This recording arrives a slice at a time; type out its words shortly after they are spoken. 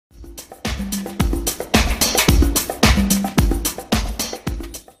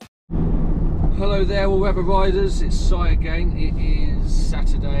Hello there, all weather riders, it's Si again. It is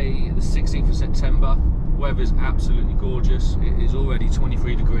Saturday the 16th of September. Weather's absolutely gorgeous. It is already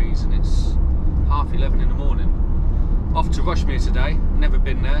 23 degrees and it's 11:30 in the morning. Off to Rushmere today, never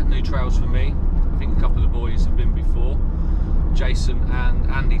been there, new trails for me. I think a couple of the boys have been before. Jason and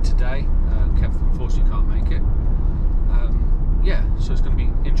Andy today. Kev unfortunately can't make it. Yeah, so it's going to be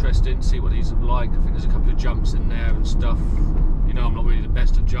interesting to see what these are like. I think there's a couple of jumps in there and stuff. You know, I'm not really the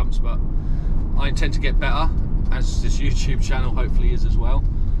best at jumps, but I intend to get better, as this YouTube channel hopefully is as well.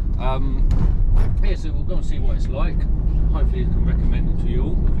 Yeah, so we'll go and see what it's like. Hopefully I can recommend it to you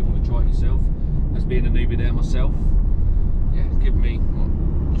all if you want to try it yourself, as being a newbie there myself. Yeah, give me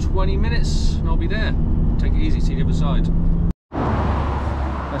what, 20 minutes and I'll be there. Take it easy, see the other side.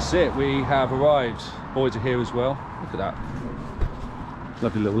 That's it, we have arrived. Boys are here as well. Look at that.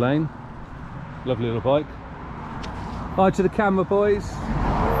 Lovely little lane. Lovely little bike. Hi to the camera, boys.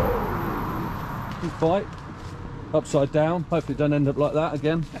 Good fight. Upside down. Hopefully it doesn't end up like that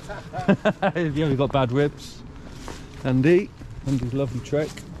again. You only got bad ribs. Andy's lovely trek.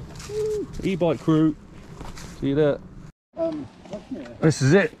 E-bike crew. See you there. This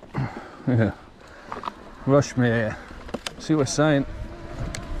is it. Yeah. Rushmere. See what we're saying.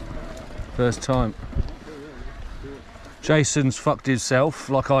 First time. Jason's fucked himself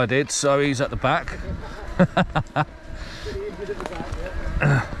like I did, so he's at the back.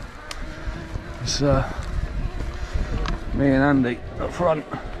 It's me and Andy up front.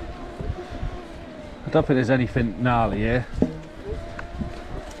 I don't think there's anything gnarly here.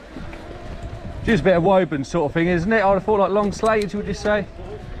 Just a bit of Woburn sort of thing, isn't it? I would have thought like long slades, would you say?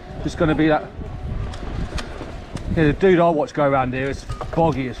 Just going to be that. Yeah, the dude I watch go around here is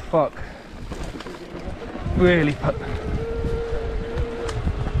boggy as fuck. Really.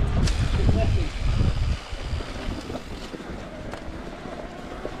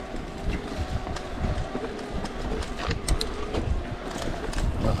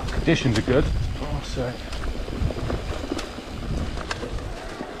 Conditions are good. So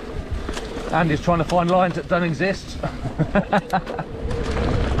Andy's trying to find lines that don't exist.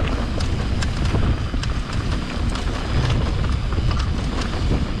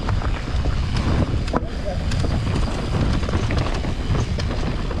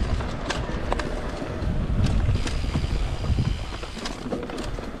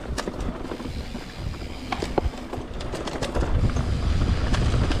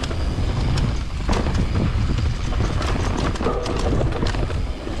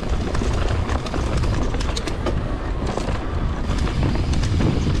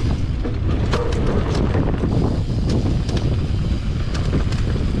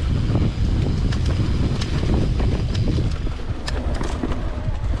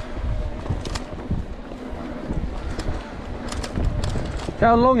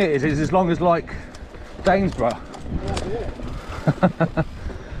 How long it is as long as like Danesborough.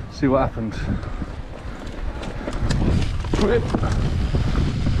 See what happens. Trip.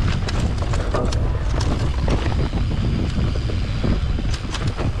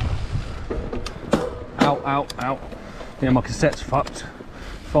 Ow, ow, ow. Yeah, my cassette's fucked.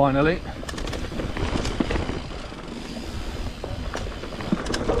 Finally.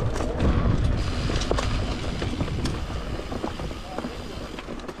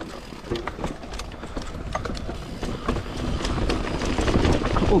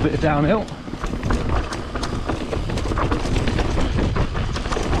 A little bit of downhill.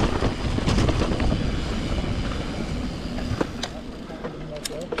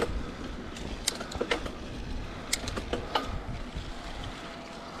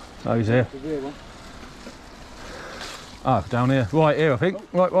 Oh, he's here. Ah, down here. Right here, I think.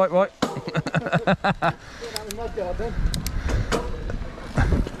 Right.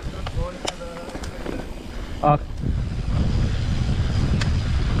 A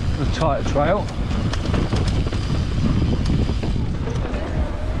tighter trail.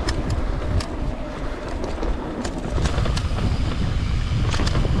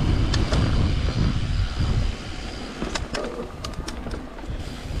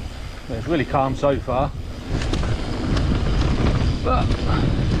 It's really calm so far, but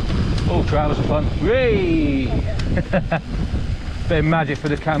all trails are fun. Whee! Bit of magic for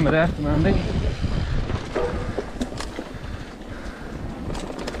the camera there from Andy.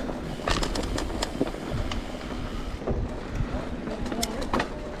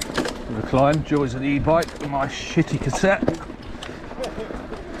 Recline, joys of the e-bike with my shitty cassette.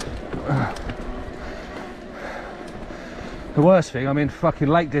 The worst thing, I'm in fucking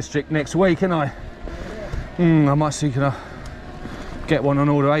Lake District next week, ain't I? I might see can I get one on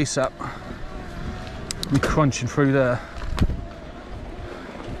order ASAP. I'm crunching through there.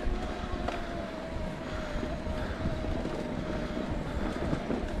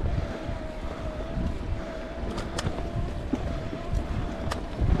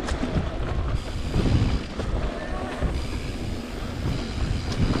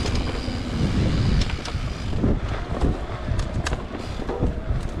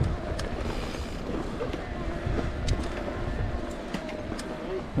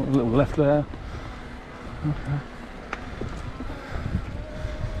 A little left there. Okay.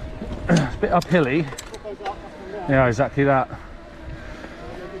 It's a bit uphilly. Yeah, exactly that.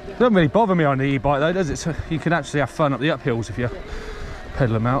 Doesn't really bother me on the e-bike though, does it? So you can actually have fun up the uphills if you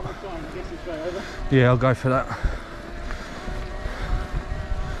pedal them out. Yeah, I'll go for that.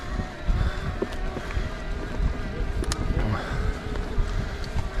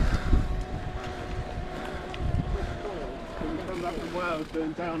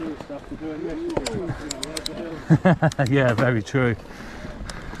 Doing downhill stuff to doing this. Yeah, very true.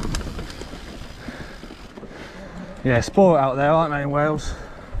 Yeah, sport out there, aren't they, in Wales?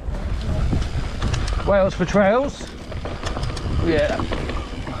 Wales for trails. Yeah.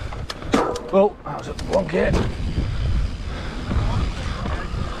 Oh, that was a wrong gear.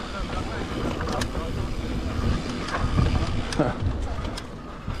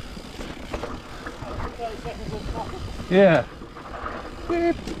 Yeah.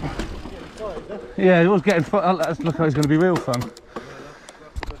 Yeah, it was getting fun. Let's look like it's going to be real fun.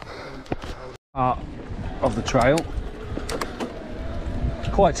 Part of the trail. It's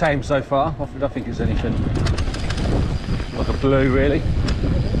quite tame so far. I don't think it's anything like a blue, really.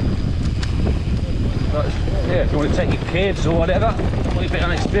 But yeah, if you want to take your kids or whatever, want a bit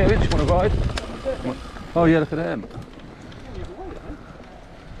unexperienced, you want to ride. Oh yeah, look at them.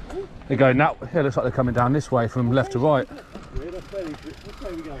 They're going that way. Yeah, looks like they're coming down this way from left to right.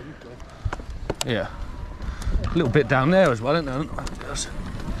 Yeah, a little bit down there as well, isn't there?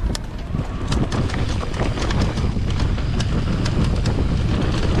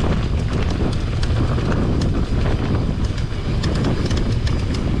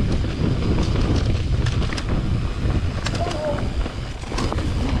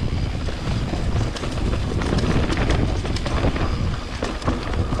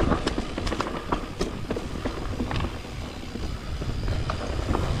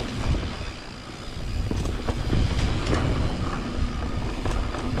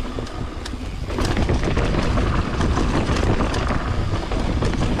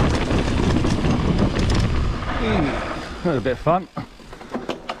 A bit of fun.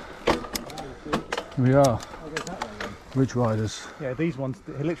 Here we are, Ridge Riders. Yeah, these ones,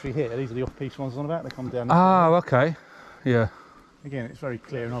 literally here, these are the off-piste ones on the back, they come down. Oh, okay. Yeah. Again, it's very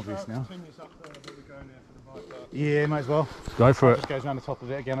clear and obvious now. Yeah, might as well. Go for it. Just goes around the top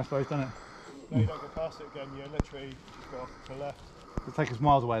of it again, I suppose, doesn't it? No, you don't go past it again, you literally just go off to the left. It'll take us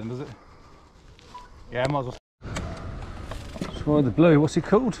miles away then, does it? Yeah, might as well. So the blue, what's it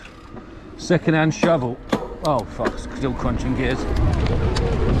called? Second-hand shovel. Oh fuck, still crunching gears.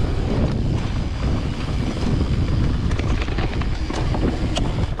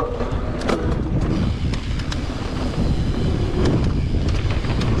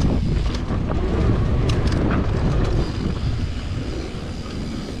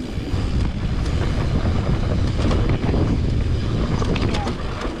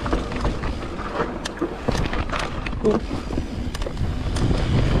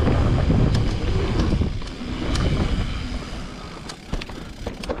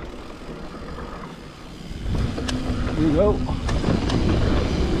 Here we go.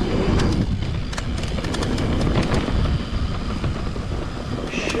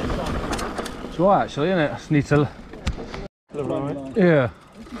 Shit. It's alright actually, isn't it? I just need to... Yeah.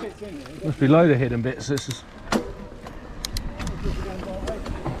 Must be a load of hidden bits. This is...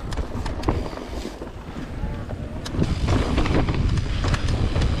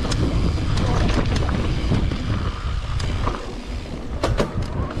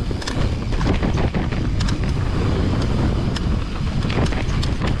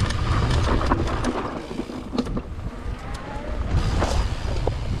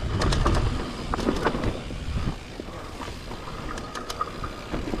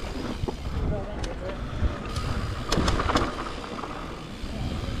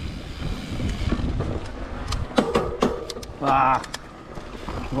 Ah,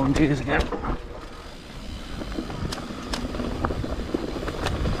 wrong gears again.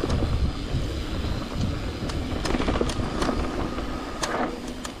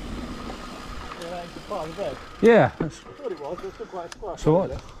 Yeah, that's, I thought it was, but it's still quite a squash. that's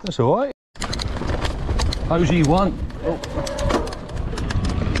alright. That's alright. OG1. Oh.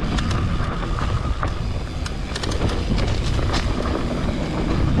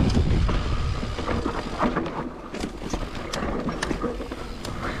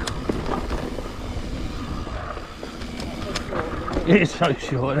 It's so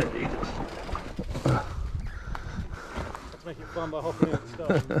short, isn't it? Let's make it fun by hopping in at the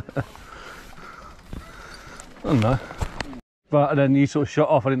start. I don't know. But then you sort of shot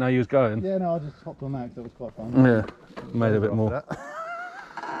off, I didn't know you was going. Yeah, no, I just hopped on that because it was quite fun. Yeah, made a bit more.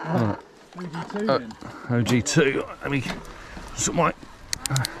 Right. OG2 then. OG2. Let me sort my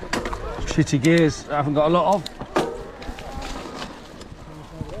shitty gears I haven't got a lot of.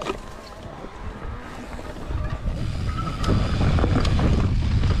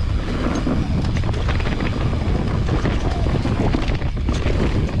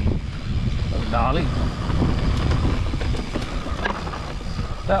 Gnarly.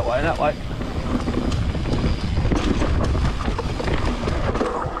 That way, that way.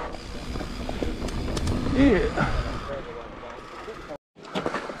 Yeah.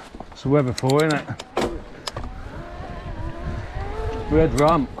 It's the weather for, isn't it? Red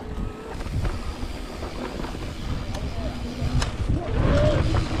rum.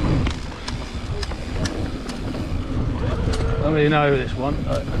 I don't really know this one.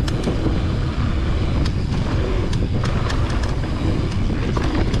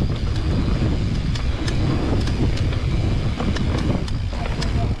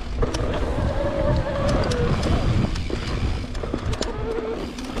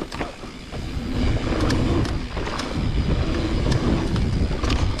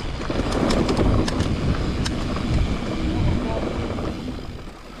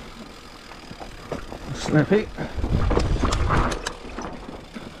 Snippy.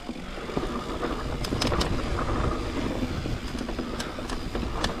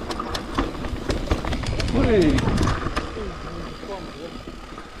 Whee.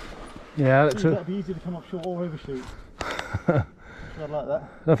 Yeah, looks That'd be easy to come up short or overshoot. I'd like that.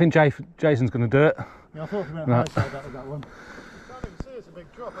 I think Jason's going to do it. Yeah, I thought we went high side that with that one. You can't even see it's a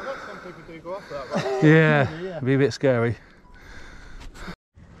big drop. I bet some people do go off that one. Yeah, it'd be a bit scary.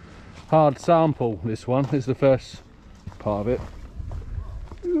 Hard sample, this one. This is the first part of it.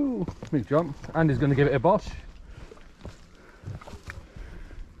 Ooh, big jump. Andy's going to give it a bosh.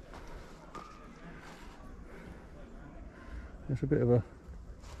 It's a bit of a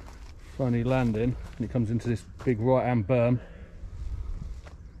funny landing, and it comes into this big right hand berm.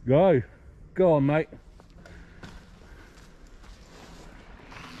 Go! Go on, mate.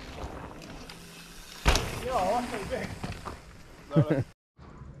 Yeah, that's pretty big.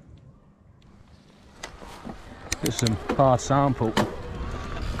 Get some hard sample.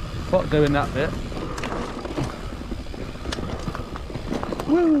 Not doing that bit.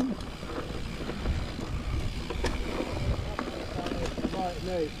 Woo!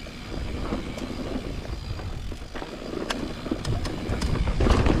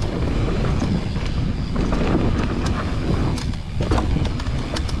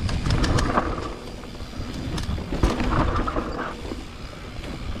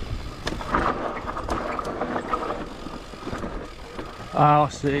 Oh, I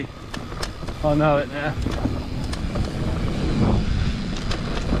see. I know it now.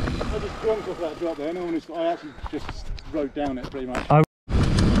 I just jumped off that drop there. No one is, I actually just rode down it pretty much. Well,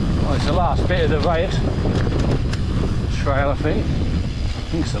 it's the last bit of the race trail, I think. I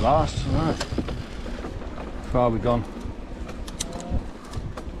think it's the last. Right. How far have we gone?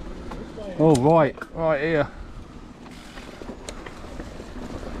 Oh, right here.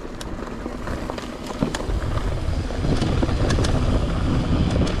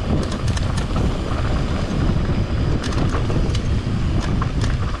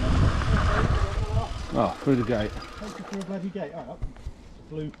 Oh, through the gate. Take you through a bloody gate. Oh,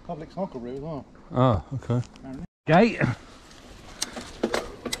 blue public soccer route as well. Oh, okay. Apparently. Gate.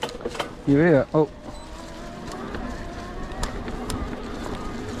 You're here. Oh.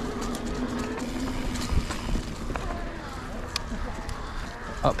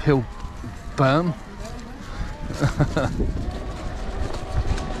 Uphill berm.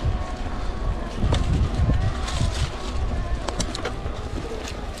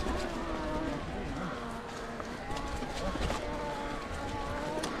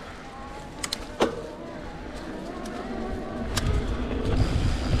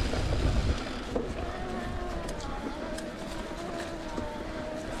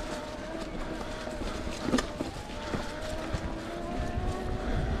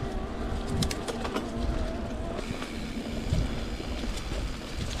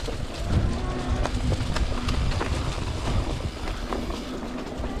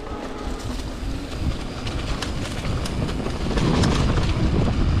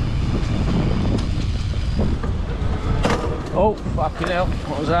 Oh, fucking hell,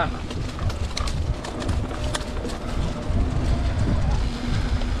 what was that?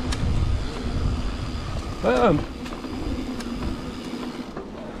 Boom!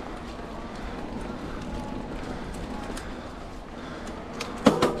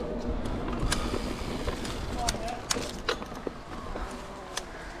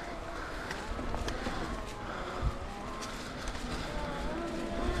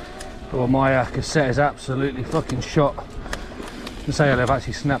 Well, my cassette is absolutely fucking shot. To say I've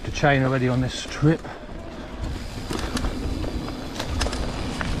actually snapped a chain already on this trip.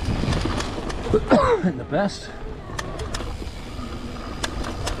 Ain't the best.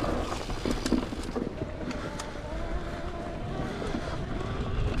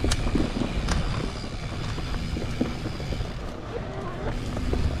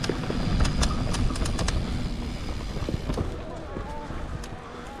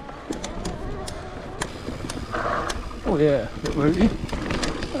 Oh yeah, a bit rooty.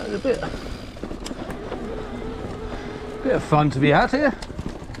 That's a bit of fun to be out here.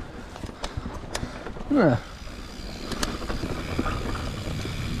 Yeah.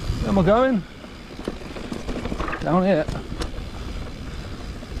 Where am I going? Down here.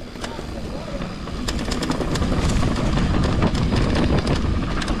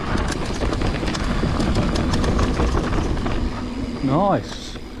 Nice.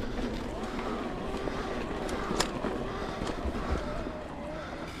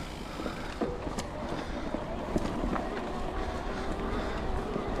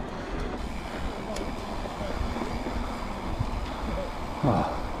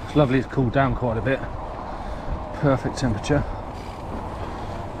 Oh, it's lovely, it's cooled down quite a bit. Perfect temperature.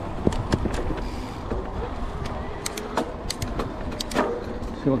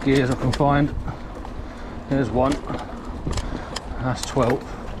 See what gears I can find. There's one. That's 12.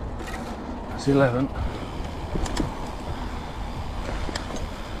 That's 11.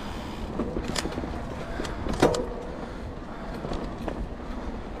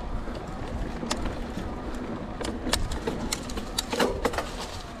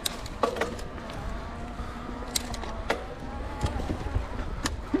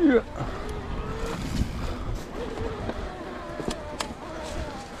 Yeah.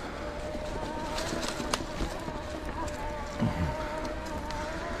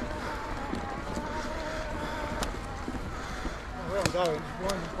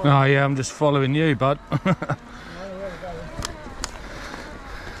 Oh yeah, I'm just following you, bud.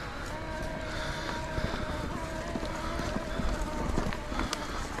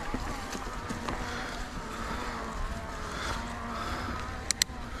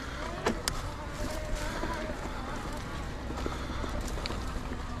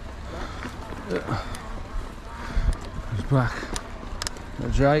 He's back.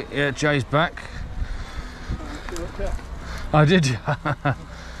 Jay, yeah, Jay's back. I did.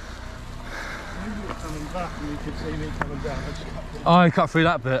 Oh, I cut through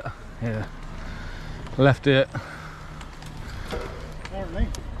that bit. Yeah. Left it.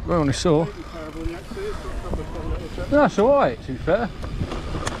 We only saw. That's alright, to be fair.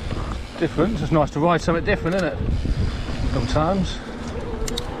 It's different. It's nice to ride something different, isn't it? Sometimes.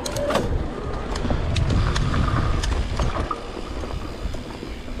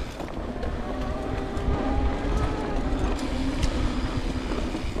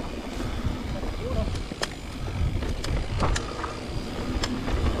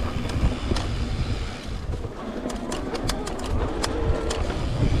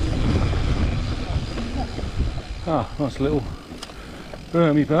 Ah, nice little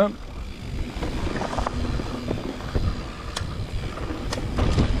bermy bump.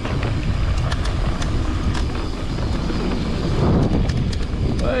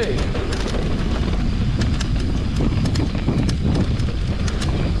 Hey!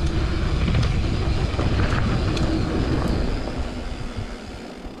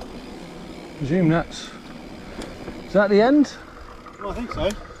 Presume that's... Is that the end? Well, I think so.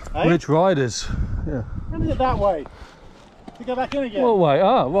 Hey? Which riders? Yeah. When is it that way? To go back in again? What way?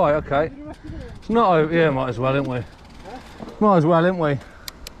 Oh, right, okay. It's not over. Yeah, might as well, didn't we? Might as well, didn't we?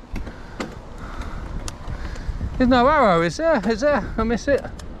 There's no arrow, is there? Is there? I miss it.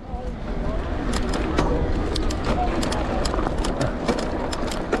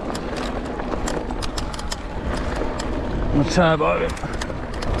 I'm turbo him.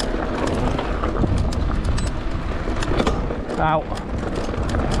 Ow.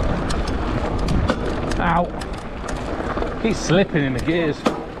 Ow. He's slipping in the gears.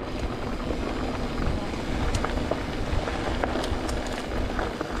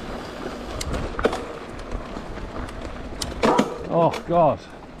 Oh God.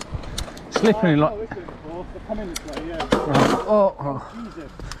 Slipping in like... Oh.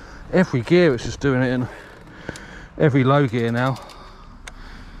 Every gear it's just doing it in. Every low gear now.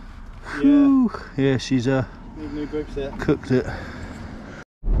 Yeah. Whew. Yeah, she's new grip set. Cooked it.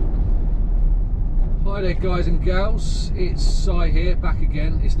 Hi there guys and gals, it's Si here, back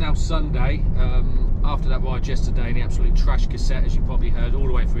again. It's now Sunday. After that ride yesterday, the absolute trash cassette, as you probably heard all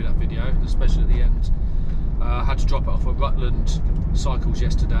the way through that video, especially at the end. I had to drop it off at Rutland Cycles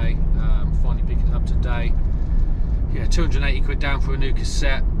yesterday, finally picking it up today. Yeah, 280 quid down for a new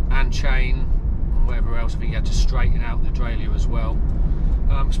cassette and chain and whatever else. I think you had to straighten out the derailleur as well.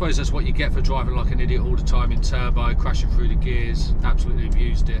 I suppose that's what you get for driving like an idiot all the time in turbo, crashing through the gears. Absolutely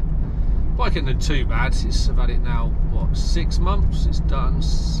abused it. Bike isn't too bad. I've had it now, what, 6 months? It's done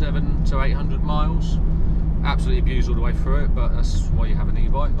 700 to 800 miles. Absolutely abused all the way through it, but that's why you have an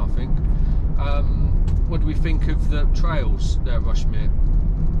e-bike, I think. What do we think of the trails there at Rushmere?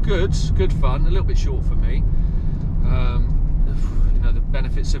 Good fun. A little bit short for me. You know, the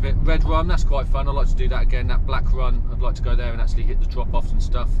benefits of it. Red Run, that's quite fun. I'd like to do that again. That Black Run, I'd like to go there and actually hit the drop-offs and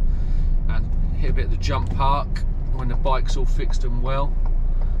stuff, and hit a bit of the jump park when the bike's all fixed and well.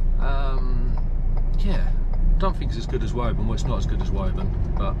 Yeah, don't think it's as good as Woburn. Well, it's not as good as Woburn,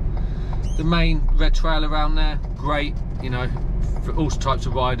 but the main red trail around there, great. You know, for all types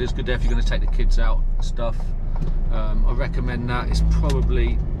of riders, good there if you're going to take the kids out and stuff. I recommend that. It's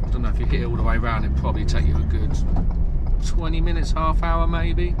probably, I don't know, if you hit it all the way around, it'd probably take you a good 20 minutes, half hour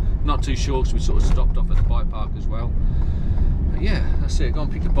maybe. Not too sure, because we sort of stopped off at the bike park as well. But yeah, that's it. Go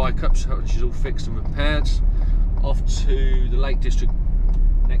and pick the bike up, so she's all fixed and repaired. Off to the Lake District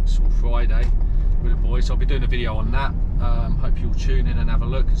next Friday with the boys. So I'll be doing a video on that. Hope you'll tune in and have a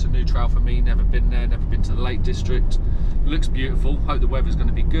look. It's a new trail for me, never been there, never been to the Lake District. Looks beautiful. Hope the weather's going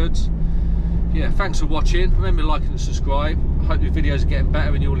to be good. Yeah, thanks for watching. Remember to like and subscribe. I hope your videos are getting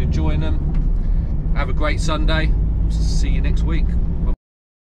better and you're all enjoying them. Have a great Sunday. See you next week.